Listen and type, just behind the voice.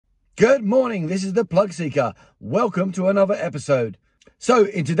Good morning, this is the PlugSeeker. Welcome to another episode. So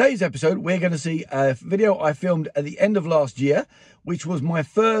in today's episode, we're going to see a video I filmed at the end of last year, which was my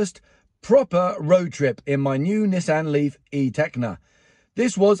first proper road trip in my new Nissan Leaf e-Tekna.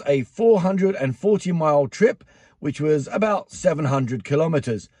 This was a 440-mile trip, which was about 700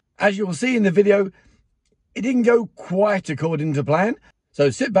 kilometers. As you will see in the video, it didn't go quite according to plan.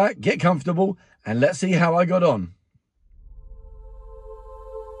 So sit back, get comfortable, and let's see how I got on.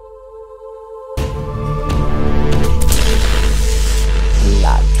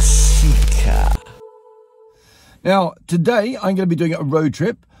 Now, today I'm going to be doing a road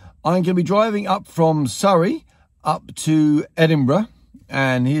trip. I'm going to be driving up from Surrey up to Edinburgh.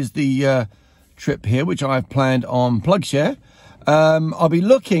 And here's the trip here, which I've planned on PlugSeeker. I'll be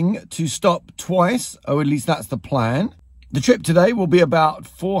looking to stop twice, or at least that's the plan. The trip today will be about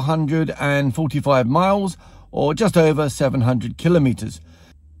 445 miles, or just over 700 kilometers.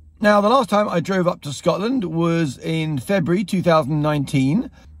 Now, the last time I drove up to Scotland was in February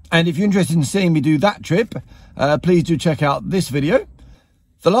 2019. And if you're interested in seeing me do that trip, please do check out this video.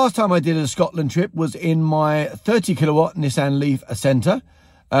 The last time I did a Scotland trip was in my 30 kilowatt Nissan Leaf Ascenter.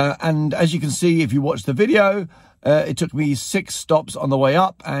 And as you can see, if you watch the video, it took me 6 stops on the way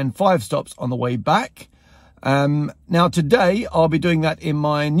up and 5 stops on the way back. Now today, I'll be doing that in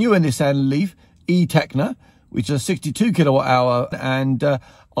my newer Nissan Leaf e-Tekna, which is a 62 kilowatt hour. And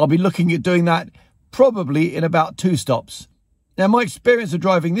I'll be looking at doing that probably in about 2 stops. Now, my experience of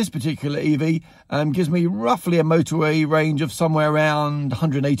driving this particular EV gives me roughly a motorway range of somewhere around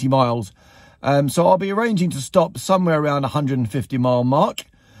 180 miles. So I'll be arranging to stop somewhere around 150 mile mark.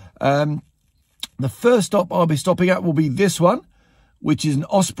 The first stop I'll be stopping at will be this one, which is an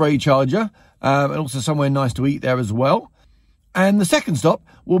Osprey charger, and also somewhere nice to eat there as well. And the second stop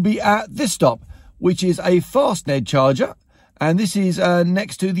will be at this stop, which is a FastNed charger. And this is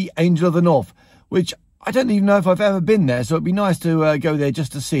next to the Angel of the North, which I don't even know if I've ever been there, so it'd be nice to go there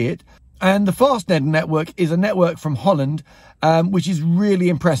just to see it. And the FastNed network is a network from Holland, which is really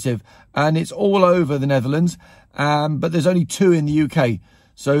impressive. And it's all over the Netherlands, but there's only 2 in the UK.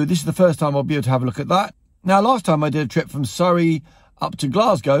 So this is the first time I'll be able to have a look at that. Now, last time I did a trip from Surrey up to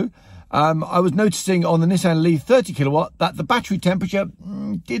Glasgow, I was noticing on the Nissan Leaf 30 kilowatt that the battery temperature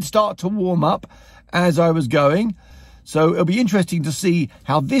did start to warm up as I was going. So it'll be interesting to see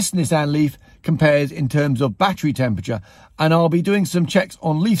how this Nissan Leaf compares in terms of battery temperature. And I'll be doing some checks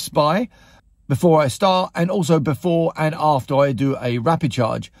on Leaf Spy before I start, and also before and after I do a rapid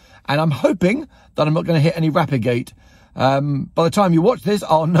charge. And I'm hoping that I'm not going to hit any rapid gate. By the time you watch this,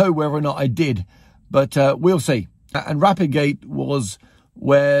 I'll know whether or not I did, but we'll see. And rapid gate was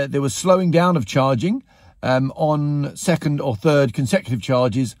where there was slowing down of charging on second or third consecutive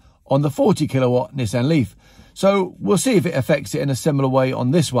charges on the 40 kilowatt Nissan Leaf. So we'll see if it affects it in a similar way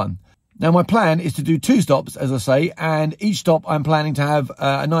on this one. Now, my plan is to do 2 stops, as I say, and each stop I'm planning to have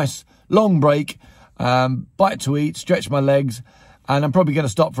a nice long break, bite to eat, stretch my legs, and I'm probably going to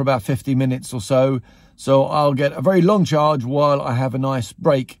stop for about 50 minutes or so. So I'll get a very long charge while I have a nice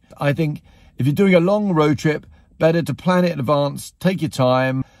break. I think if you're doing a long road trip, better to plan it in advance, take your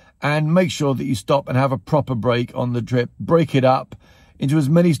time, and make sure that you stop and have a proper break on the trip. Break it up into as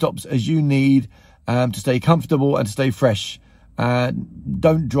many stops as you need to stay comfortable and to stay fresh.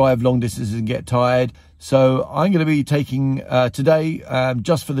 Don't drive long distances and get tired. So I'm going to be taking today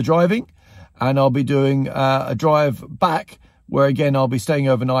just for the driving, and I'll be doing a drive back where again I'll be staying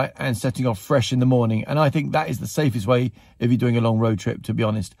overnight and setting off fresh in the morning. And I think that is the safest way if you're doing a long road trip, to be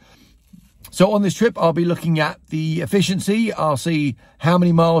honest. So on this trip I'll be looking at the efficiency. I'll see how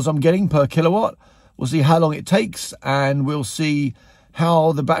many miles I'm getting per kilowatt. We'll see how long it takes, and we'll see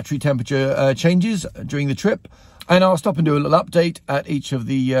how the battery temperature changes during the trip. And I'll stop and do a little update at each of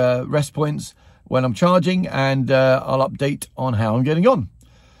the rest points when I'm charging, and I'll update on how I'm getting on.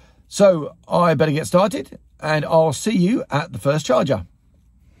 So I better get started, and I'll see you at the first charger.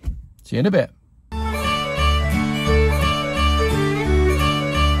 See you in a bit.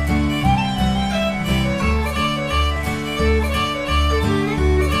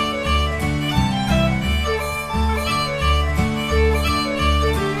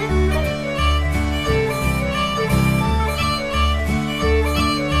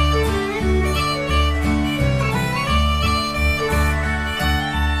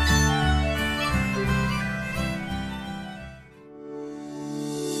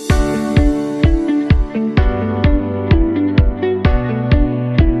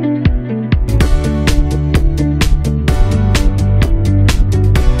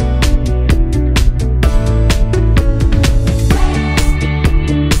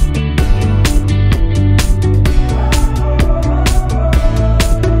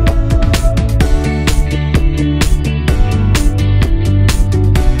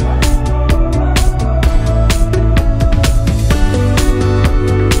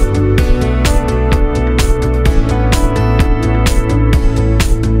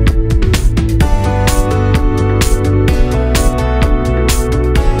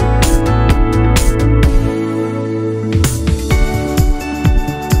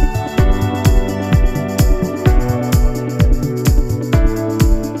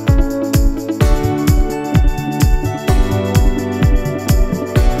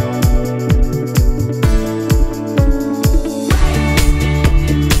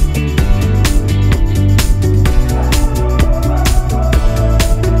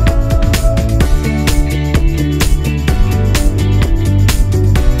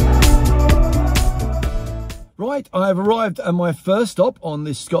 Right, I've arrived at my first stop on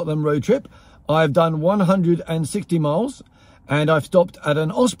this Scotland road trip. I've done 160 miles and I've stopped at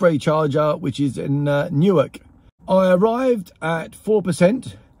an Osprey charger, which is in Newark. I arrived at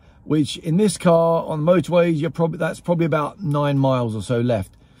 4%, which in this car on motorways, that's probably about 9 miles or so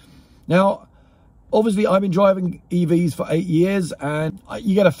left. Now, obviously, I've been driving EVs for 8 years, and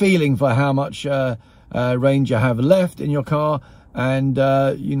you get a feeling for how much range you have left in your car, and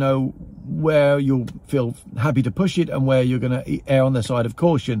you know where you'll feel happy to push it and where you're going to err on the side of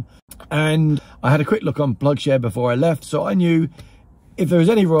caution. And I had a quick look on PlugSeeker before I left, so I knew if there was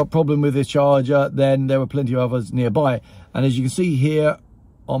any problem with this charger, then there were plenty of others nearby. And as you can see here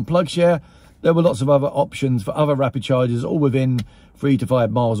on PlugSeeker, there were lots of other options for other rapid chargers, all within 3 to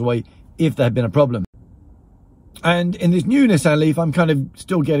 5 miles away, if there had been a problem. And in this new Nissan Leaf, I'm kind of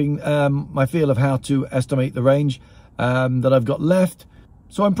still getting my feel of how to estimate the range that I've got left.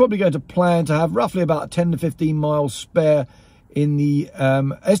 So I'm probably going to plan to have roughly about 10 to 15 miles spare in the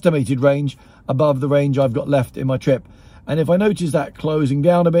estimated range above the range I've got left in my trip. And if I notice that closing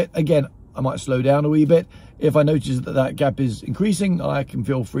down a bit, again, I might slow down a wee bit. If I notice that that gap is increasing, I can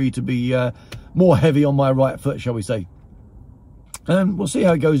feel free to be more heavy on my right foot, shall we say. And we'll see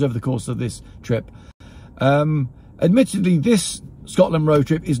how it goes over the course of this trip. Admittedly, this Scotland road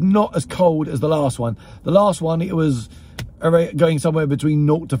trip is not as cold as the last one. The last one, it was going somewhere between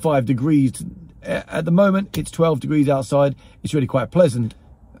 0 to 5 degrees. At the moment, it's 12 degrees outside. It's really quite pleasant.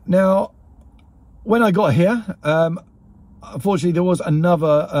 Now, when I got here, unfortunately, there was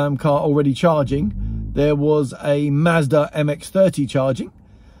another car already charging. There was a Mazda MX-30 charging.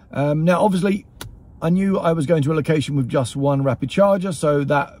 Now, obviously, I knew I was going to a location with just one rapid charger, so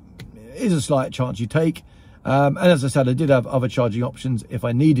that is a slight chance you take. And as I said, I did have other charging options if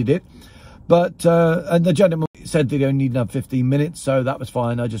I needed it. But and the gentleman said that he only needed another 15 minutes, so that was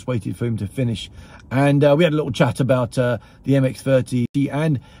fine. I just waited for him to finish. And we had a little chat about the MX-30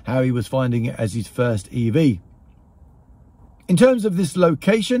 and how he was finding it as his first EV. In terms of this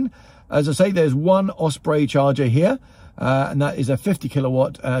location, as I say, there's one Osprey charger here, and that is a 50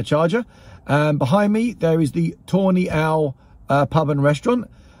 kilowatt charger. Behind me, there is the Tawny Owl Pub and Restaurant.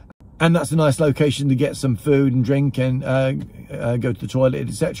 And that's a nice location to get some food and drink and go to the toilet,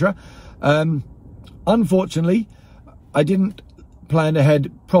 etc. Unfortunately, I didn't plan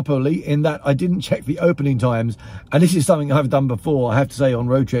ahead properly in that I didn't check the opening times. And this is something I've done before, I have to say, on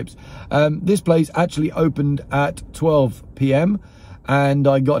road trips. This place actually opened at 12 p.m. and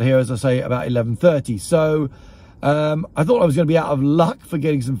I got here, as I say, about 11:30. So I thought I was going to be out of luck for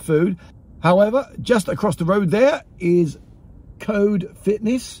getting some food. However, just across the road there is Code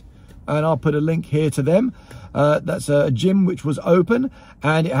Fitness. And I'll put a link here to them. That's a gym which was open,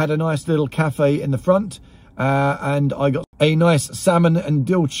 and it had a nice little cafe in the front. And I got a nice salmon and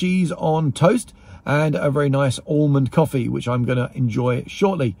dill cheese on toast and a very nice almond coffee, which I'm going to enjoy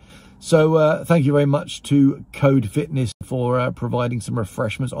shortly. So thank you very much to Code Fitness for providing some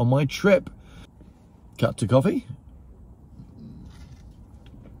refreshments on my trip. Cut to coffee.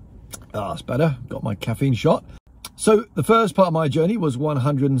 Ah, that's better. Got my caffeine shot. So the first part of my journey was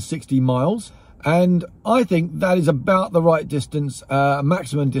 160 miles, and I think that is about the right distance,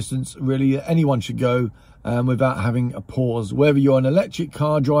 maximum distance really anyone should go without having a pause, whether you're an electric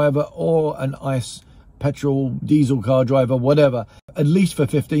car driver or an ICE, petrol, diesel car driver, whatever, at least for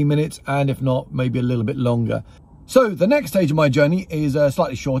 15 minutes, and if not, maybe a little bit longer. So the next stage of my journey is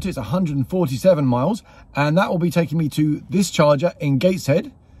slightly shorter. It's 147 miles, and that will be taking me to this charger in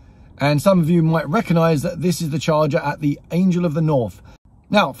Gateshead. And some of you might recognise that this is the charger at the Angel of the North.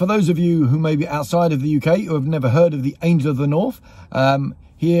 Now, for those of you who may be outside of the UK who have never heard of the Angel of the North,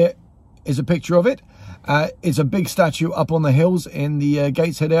 here is a picture of it. It's a big statue up on the hills in the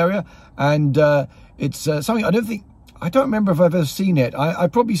Gateshead area, and it's something I don't remember if I've ever seen it. I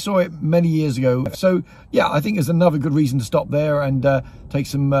probably saw it many years ago. So yeah, I think it's another good reason to stop there and take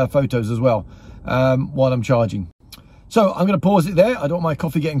some photos as well while I'm charging. So I'm going to pause it there. I don't want my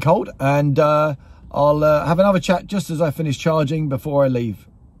coffee getting cold, and I'll have another chat just as I finish charging before I leave.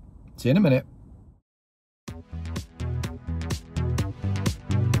 See you in a minute.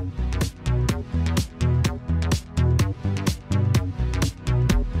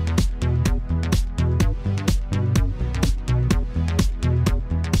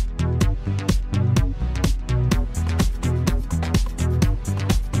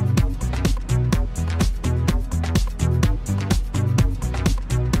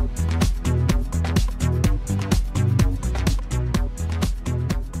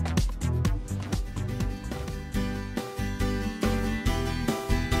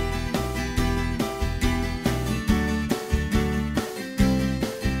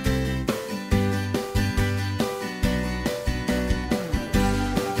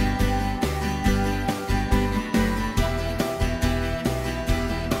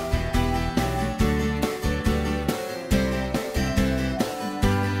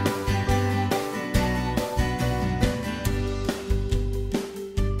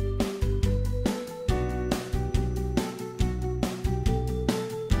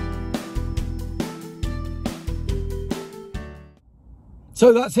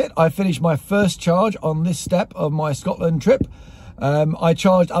 So that's it. I finished my first charge on this step of my Scotland trip. I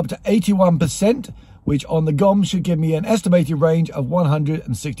charged up to 81%, which on the GOM should give me an estimated range of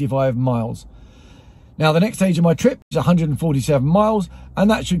 165 miles. Now, the next stage of my trip is 147 miles, and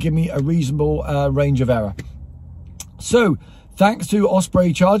that should give me a reasonable range of error. So, thanks to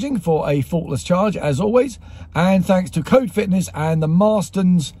Osprey Charging for a faultless charge, as always, and thanks to Code Fitness and the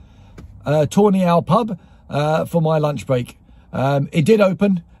Marston's Tawny Owl Pub for my lunch break. It did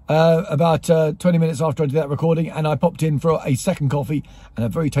open about 20 minutes after I did that recording, and I popped in for a second coffee and a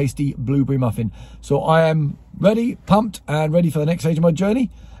very tasty blueberry muffin. So I am ready, pumped, and ready for the next stage of my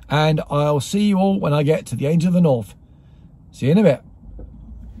journey, and I'll see you all when I get to the Angel of the North. See you in a bit.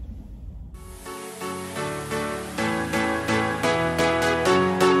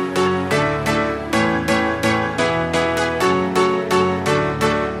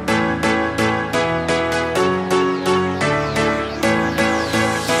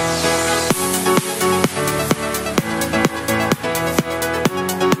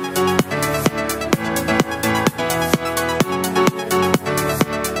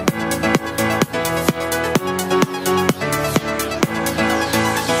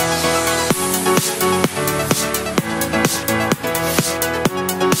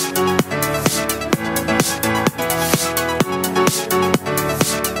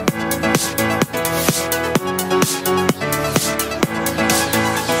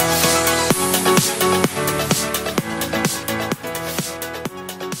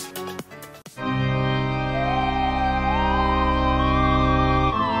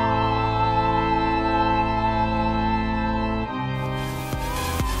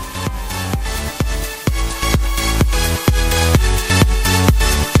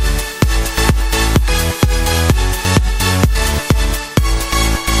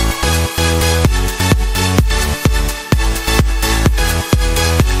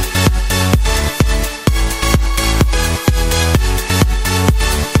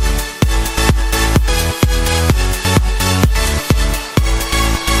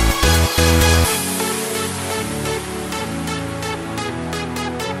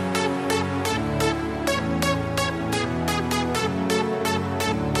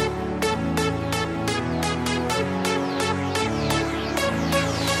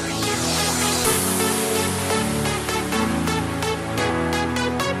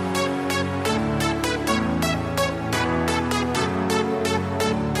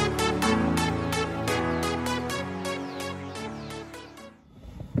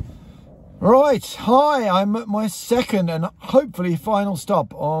 Right, hi, I'm at my second and hopefully final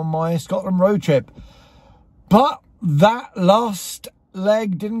stop on my Scotland road trip. But that last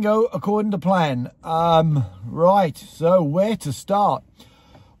leg didn't go according to plan. Right, so where to start?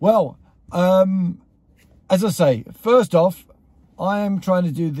 Well, as I say, first off, I am trying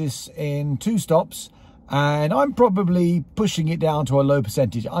to do this in 2 stops, and I'm probably pushing it down to a low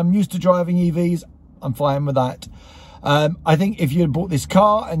percentage. I'm used to driving EVs, I'm fine with that. I think if you had bought this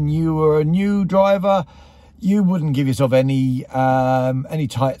car and you were a new driver, you wouldn't give yourself any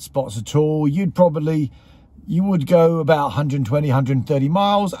tight spots at all. You would go about 120, 130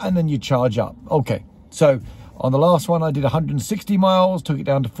 miles, and then you'd charge up. Okay, so on the last one, I did 160 miles, took it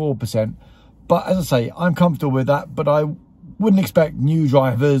down to 4%. But as I say, I'm comfortable with that, but I wouldn't expect new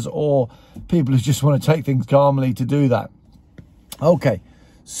drivers or people who just want to take things calmly to do that. Okay,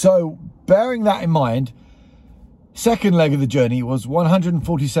 so bearing that in mind, second leg of the journey was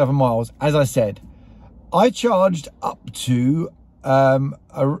 147 miles. As I said, I charged up to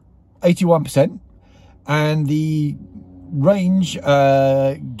 81%, and the range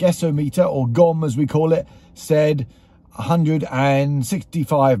guessometer, or GOM as we call it, said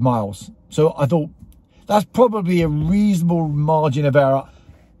 165 miles. So I thought that's probably a reasonable margin of error.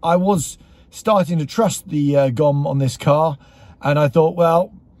 I was starting to trust the GOM on this car, and I thought,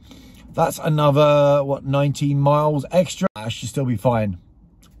 well, that's another, what, 19 miles extra. I should still be fine.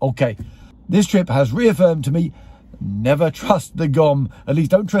 Okay, this trip has reaffirmed to me, never trust the GOM. At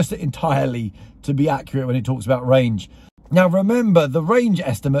least don't trust it entirely to be accurate when it talks about range. Now remember, the range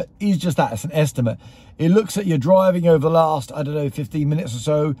estimate is just that, it's an estimate. It looks at your driving over the last, I don't know, 15 minutes or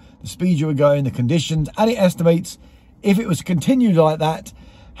so, the speed you were going, the conditions, and it estimates, if it was to continue like that,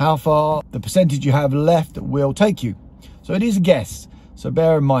 how far the percentage you have left will take you. So it is a guess. So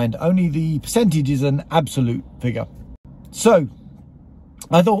bear in mind, only the percentage is an absolute figure. So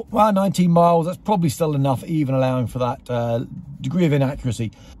I thought, well, 19 miles, that's probably still enough, even allowing for that degree of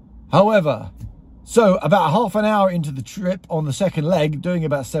inaccuracy. However, so about half an hour into the trip on the second leg, doing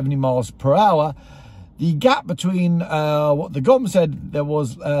about 70 miles per hour, the gap between what the GOM said there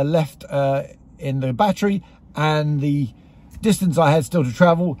was left in the battery and the distance I had still to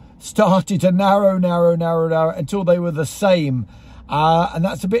travel started to narrow until they were the same. And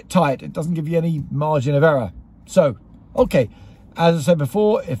that's a bit tight. It doesn't give you any margin of error. So, okay, as I said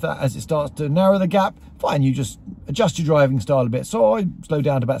before, as it starts to narrow the gap, fine, you just adjust your driving style a bit. So I slowed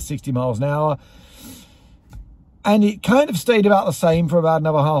down to about 60 miles an hour. And it kind of stayed about the same for about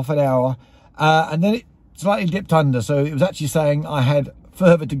another half an hour. And then it slightly dipped under. So it was actually saying I had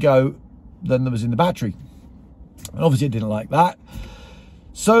further to go than there was in the battery. And obviously it didn't like that.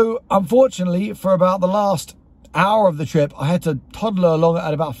 So unfortunately, for about the last hour of the trip, I had to toddle along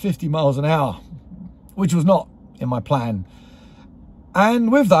at about 50 miles an hour, which was not in my plan.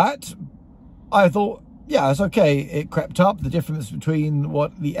 And with that, I thought, yeah, it's okay. It crept up. The difference between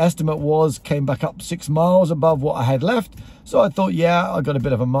what the estimate was came back up 6 miles above what I had left. So I thought, yeah, I got a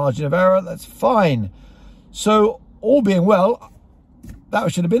bit of a margin of error. That's fine. So all being well, that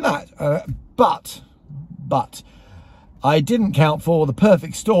should have been that. But I didn't count for the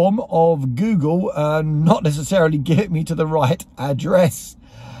perfect storm of Google not necessarily getting me to the right address.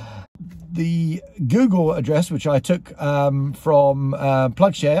 The Google address, which I took from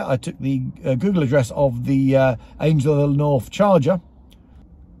PlugSeeker, I took the Google address of the Angel of the North charger,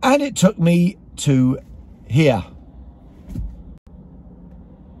 and it took me to here.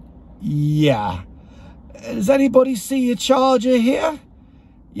 Yeah. Does anybody see a charger here?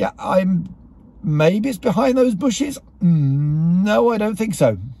 Yeah, maybe it's behind those bushes. No, I don't think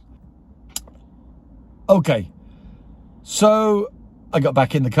so. Okay, so I got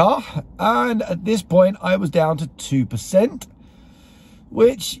back in the car, and at this point I was down to 2%,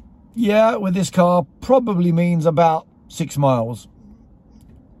 which, yeah, with this car probably means about 6 miles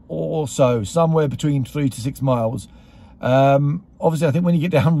or so, somewhere between 3 to 6 miles. Obviously, I think when you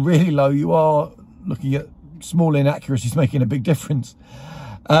get down really low, you are looking at small inaccuracies making a big difference.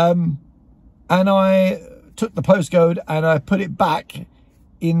 And I took the postcode and I put it back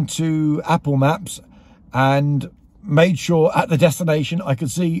into Apple Maps and made sure at the destination I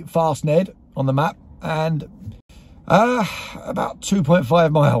could see Fastned on the map, and about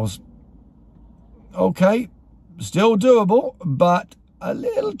 2.5 miles. Okay, still doable, but a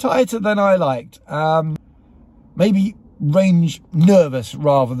little tighter than I liked. Maybe range nervous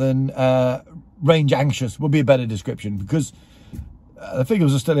rather than range anxious would be a better description, because the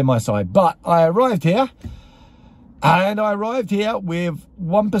figures are still in my side. But I arrived here, and I arrived here with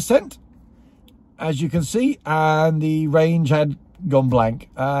 1%, as you can see, and the range had gone blank.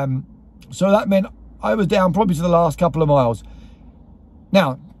 So that meant I was down probably to the last couple of miles.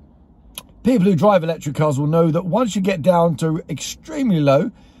 Now, people who drive electric cars will know that once you get down to extremely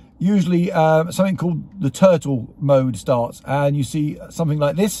low, usually something called the turtle mode starts, and you see something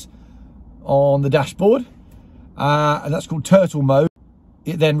like this on the dashboard, and that's called turtle mode.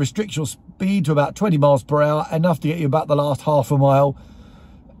 It then restricts your speed to about 20 miles per hour, enough to get you about the last half a mile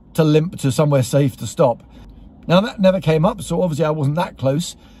to limp to somewhere safe to stop. Now, that never came up, so obviously I wasn't that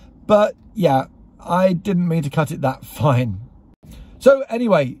close, but yeah, I didn't mean to cut it that fine. So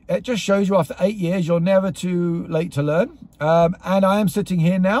anyway, it just shows you after 8 years, you're never too late to learn. And I am sitting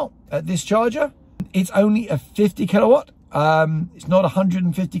here now at this charger. It's only a 50 kilowatt. It's not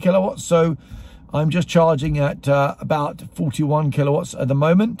 150 kilowatts, so I'm just charging at about 41 kilowatts at the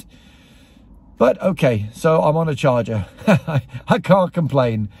moment. But okay, so I'm on a charger. I can't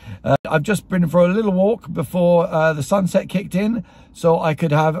complain. I've just been for a little walk before the sunset kicked in, so I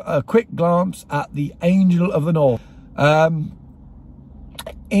could have a quick glance at the Angel of the North.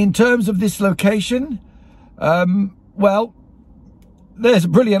 In terms of this location, well, there's a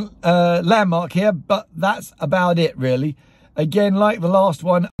brilliant landmark here, but that's about it really. Again, like the last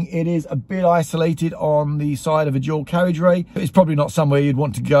one, it is a bit isolated on the side of a dual carriageway. It's probably not somewhere you'd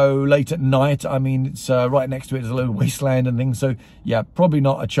want to go late at night. I mean, it's right next to it is a little wasteland and things. So yeah, probably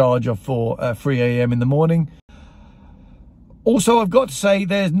not a charger for 3 a.m. in the morning. Also, I've got to say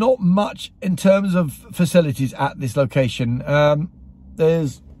there's not much in terms of facilities at this location.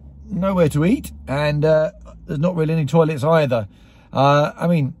 There's nowhere to eat, and there's not really any toilets either. I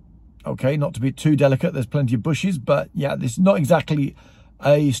mean, okay, not to be too delicate, there's plenty of bushes, but yeah, this is not exactly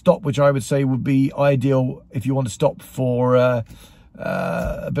a stop which I would say would be ideal if you want to stop for a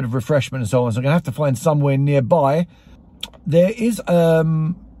bit of refreshment and so on. So I'm going to have to find somewhere nearby. There is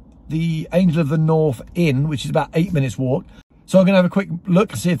the Angel of the North Inn, which is about 8 minutes walk. So I'm going to have a quick look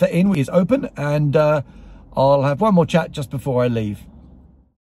to see if the inn is open, and I'll have one more chat just before I leave.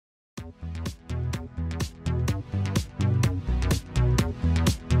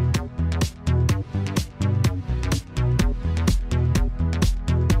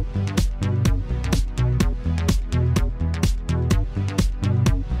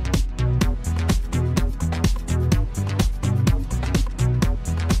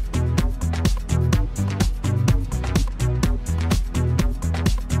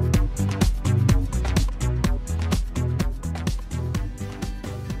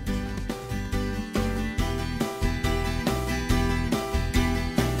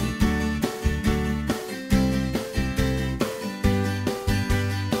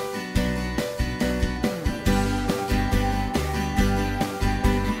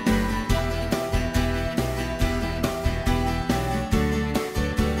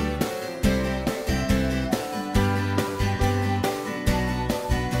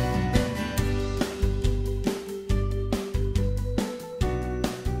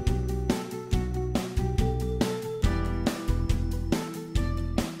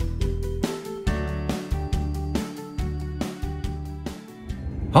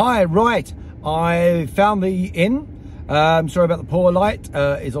 Hi, right, I found the inn. Sorry about the poor light,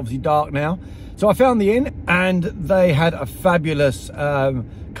 it's obviously dark now. So I found the inn and they had a fabulous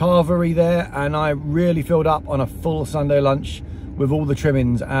carvery there, and I really filled up on a full Sunday lunch with all the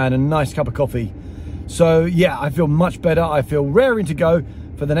trimmings and a nice cup of coffee. So yeah, I feel much better. I feel raring to go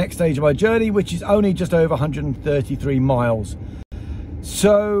for the next stage of my journey, which is only just over 133 miles.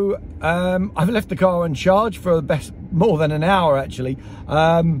 So I've left the car on charge for more than an hour actually,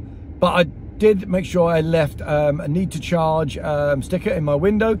 but I did make sure I left a need to charge sticker in my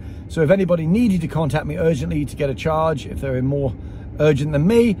window, so if anybody needed to contact me urgently to get a charge, if they're more urgent than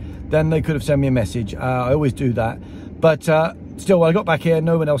me, then they could have sent me a message. I always do that, but still, when I got back here,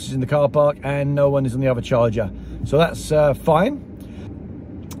 no one else is in the car park and no one is on the other charger, so that's fine.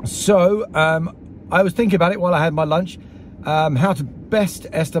 So I was thinking about it while I had my lunch, how to best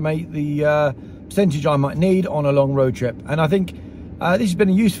estimate the percentage I might need on a long road trip, and I think this has been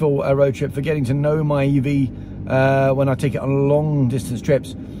a useful road trip for getting to know my EV when I take it on long distance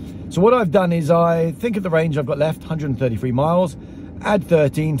trips. So what I've done is I think of the range I've got left, 133 miles, add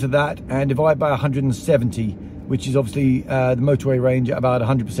 13 to that and divide by 170, which is obviously the motorway range at about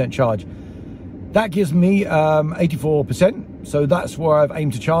 100% charge. That gives me 84%, so that's where I've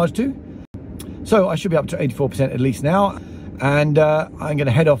aimed to charge to. So I should be up to 84% at least now, and I'm going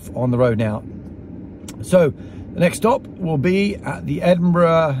to head off on the road now. So the next stop will be at the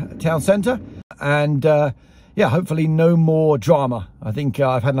Edinburgh town centre, and yeah, hopefully no more drama. I think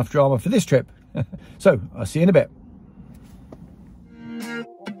I've had enough drama for this trip. So I'll see you in a bit.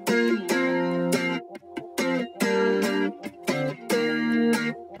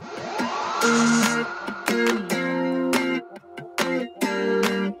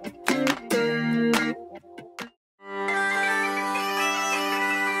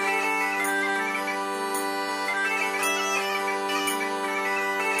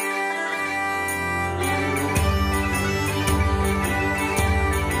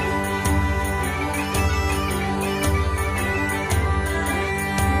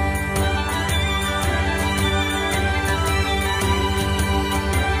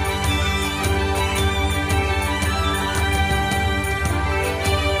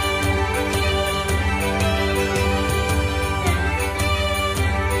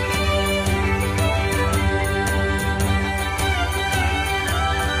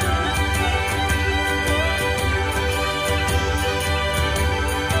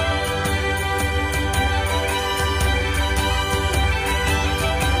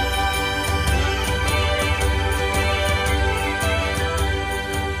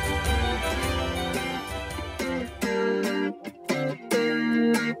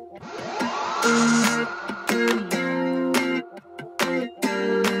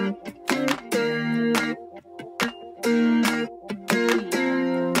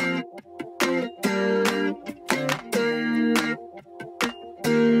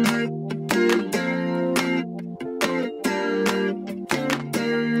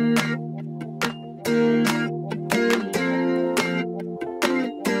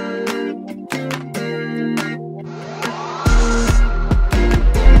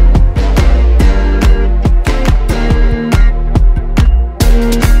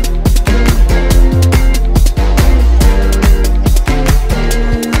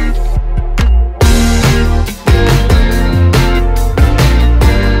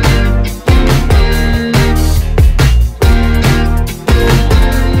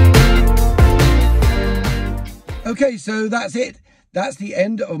 Okay, so that's it. That's the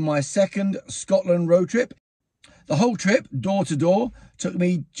end of my second Scotland road trip. The whole trip, door to door, took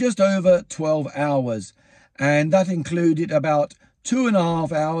me just over 12 hours. And that included about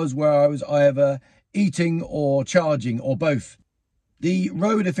 2.5 hours where I was either eating or charging or both. The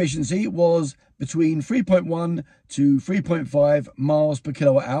road efficiency was between 3.1 to 3.5 miles per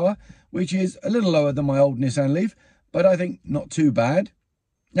kilowatt hour, which is a little lower than my old Nissan Leaf, but I think not too bad.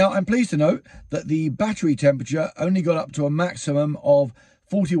 Now, I'm pleased to note that the battery temperature only got up to a maximum of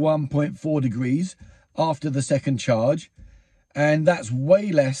 41.4 degrees after the second charge, and that's way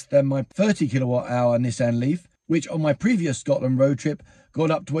less than my 30 kilowatt hour Nissan Leaf, which on my previous Scotland road trip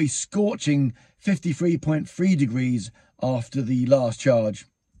got up to a scorching 53.3 degrees after the last charge.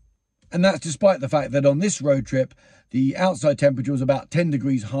 And that's despite the fact that on this road trip, the outside temperature was about 10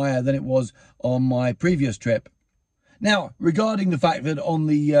 degrees higher than it was on my previous trip. Now, regarding the fact that on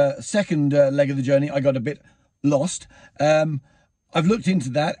the second leg of the journey, I got a bit lost, I've looked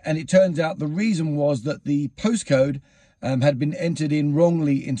into that, and it turns out the reason was that the postcode had been entered in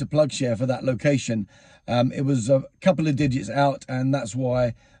wrongly into PlugShare for that location. It was a couple of digits out, and that's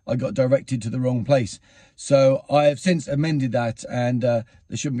why I got directed to the wrong place. So I have since amended that, and there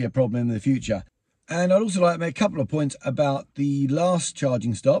shouldn't be a problem in the future. And I'd also like to make a couple of points about the last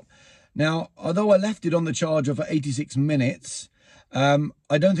charging stop. Now, although I left it on the charger for 86 minutes,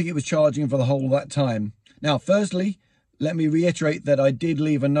 I don't think it was charging for the whole of that time. Now, firstly, let me reiterate that I did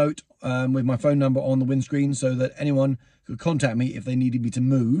leave a note with my phone number on the windscreen so that anyone could contact me if they needed me to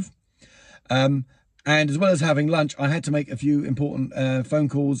move. And as well as having lunch, I had to make a few important phone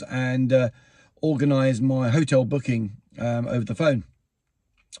calls and organise my hotel booking over the phone.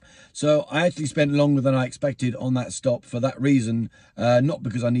 So I actually spent longer than I expected on that stop for that reason, not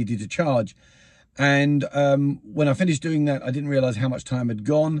because I needed to charge. And when I finished doing that, I didn't realise how much time had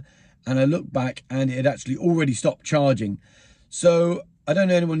gone, and I looked back and it had actually already stopped charging. So I don't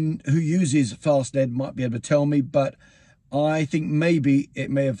know, anyone who uses FastNed might be able to tell me, but I think maybe it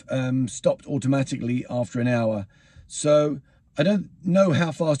may have stopped automatically after an hour. So I don't know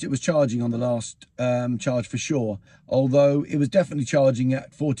how fast it was charging on the last charge for sure, although it was definitely charging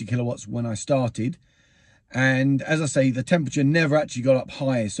at 40 kilowatts when I started. And as I say, the temperature never actually got up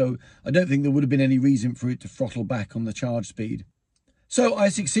high, so I don't think there would have been any reason for it to throttle back on the charge speed. So I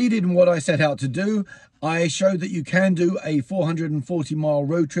succeeded in what I set out to do. I showed that you can do a 440-mile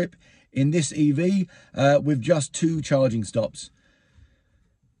road trip in this EV with just 2 charging stops.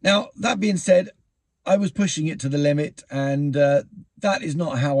 Now, that being said, I was pushing it to the limit, and that is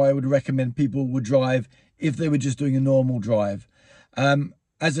not how I would recommend people would drive if they were just doing a normal drive.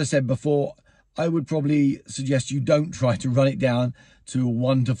 As I said before, I would probably suggest you don't try to run it down to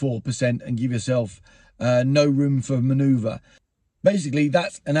 1 to 4% and give yourself no room for manoeuvre. Basically,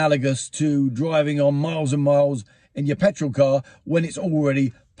 that's analogous to driving on miles and miles in your petrol car when it's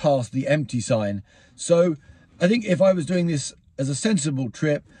already past the empty sign. So I think if I was doing this as a sensible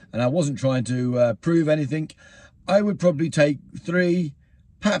trip and I wasn't trying to prove anything, I would probably take 3,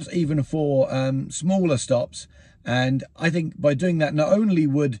 perhaps even 4 smaller stops. And I think by doing that, not only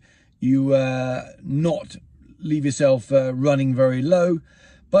would you not leave yourself running very low,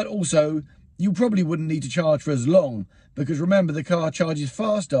 but also you probably wouldn't need to charge for as long, because remember, the car charges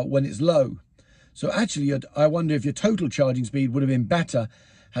faster when it's low. So actually, I wonder if your total charging speed would have been better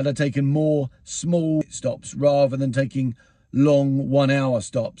had I taken more small stops rather than taking long 1-hour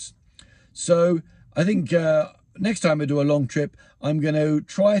stops. So I think next time I do a long trip, I'm going to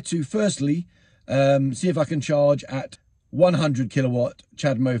try to firstly see if I can charge at 100 kilowatt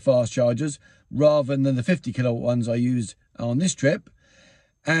CHAdeMO fast chargers rather than the 50 kilowatt ones I used on this trip.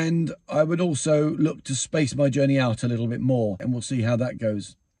 And I would also look to space my journey out a little bit more, and we'll see how that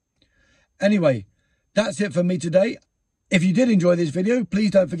goes. Anyway, that's it for me today. If you did enjoy this video,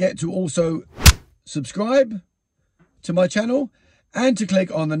 please don't forget to also subscribe to my channel and to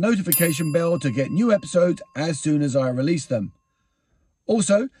click on the notification bell to get new episodes as soon as I release them.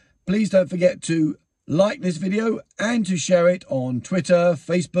 Also, please don't forget to like this video and to share it on Twitter,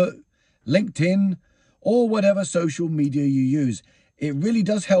 Facebook, LinkedIn, or whatever social media you use. It really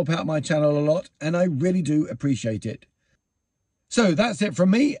does help out my channel a lot, and I really do appreciate it. So that's it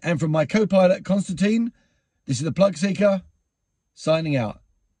from me and from my co-pilot Constantine. This is the PlugSeeker, signing out.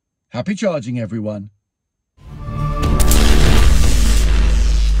 Happy charging, everyone.